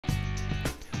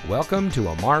Welcome to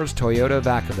Amar's Toyota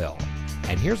Vacaville.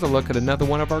 And here's a look at another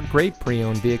one of our great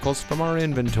pre-owned vehicles from our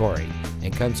inventory,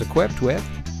 and comes equipped with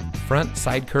front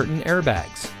side curtain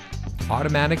airbags,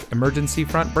 automatic emergency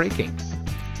front braking,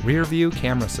 rear view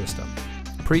camera system,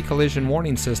 pre-collision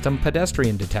warning system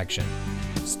pedestrian detection,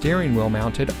 steering wheel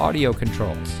mounted audio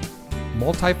controls,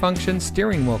 multifunction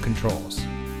steering wheel controls,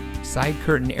 side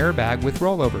curtain airbag with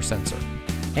rollover sensor,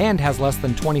 and has less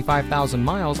than 25,000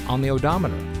 miles on the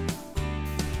odometer.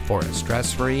 For a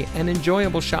stress-free and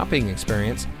enjoyable shopping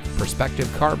experience,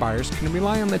 prospective car buyers can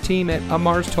rely on the team at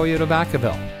Amar's Toyota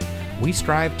Vacaville. We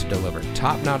strive to deliver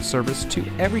top-notch service to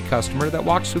every customer that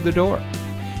walks through the door.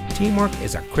 Teamwork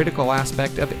is a critical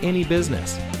aspect of any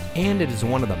business, and it is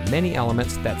one of the many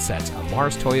elements that sets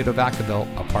Amar's Toyota Vacaville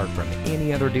apart from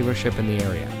any other dealership in the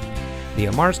area. The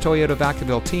Amar's Toyota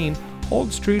Vacaville team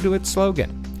holds true to its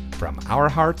slogan, "From our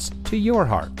hearts to your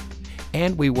heart,"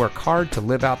 and we work hard to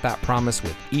live out that promise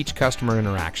with each customer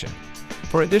interaction.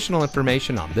 For additional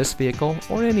information on this vehicle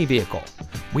or any vehicle,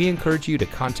 we encourage you to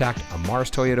contact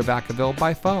Amar's Toyota Vacaville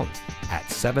by phone at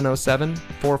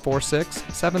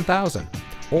 707-446-7000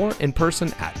 or in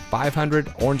person at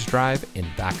 500 Orange Drive in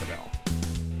Vacaville.